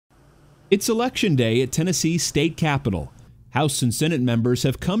It's Election Day at Tennessee's state capitol. House and Senate members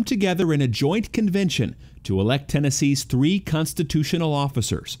have come together in a joint convention to elect Tennessee's 3 constitutional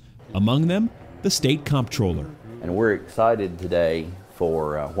officers, among them the state comptroller. And we're excited today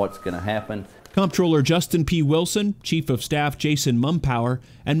for what's going to happen. Comptroller Justin P. Wilson, Chief of Staff Jason Mumpower,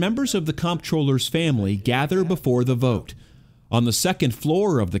 and members of the comptroller's family gather before the vote. On the second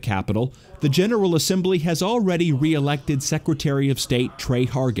floor of the Capitol, the General Assembly has already re-elected Secretary of State Trey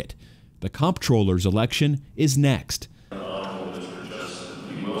Hargett. The comptroller's election is next.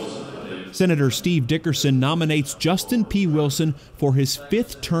 Senator Steve Dickerson nominates Justin P. Wilson for his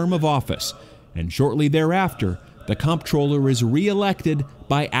 5th term of office, and shortly thereafter, the comptroller is re-elected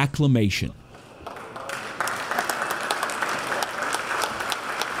by acclamation.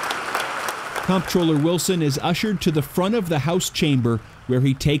 Comptroller Wilson is ushered to the front of the House chamber where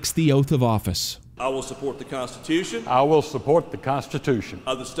he takes the oath of office. I will support the Constitution. I will support the Constitution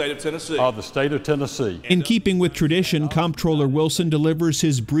of the state of Tennessee. In keeping with tradition, Comptroller Wilson delivers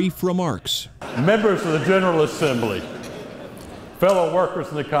his brief remarks. Members of the General Assembly, fellow workers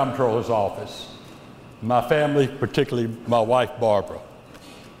in the Comptroller's office, my family, particularly my wife Barbara,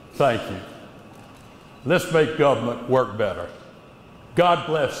 thank you. Let's make government work better. God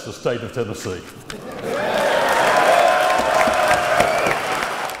bless the state of Tennessee.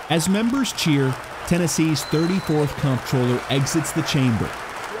 As members cheer, Tennessee's 34th comptroller exits the chamber,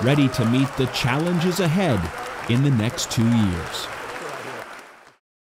 ready to meet the challenges ahead in the next 2 years.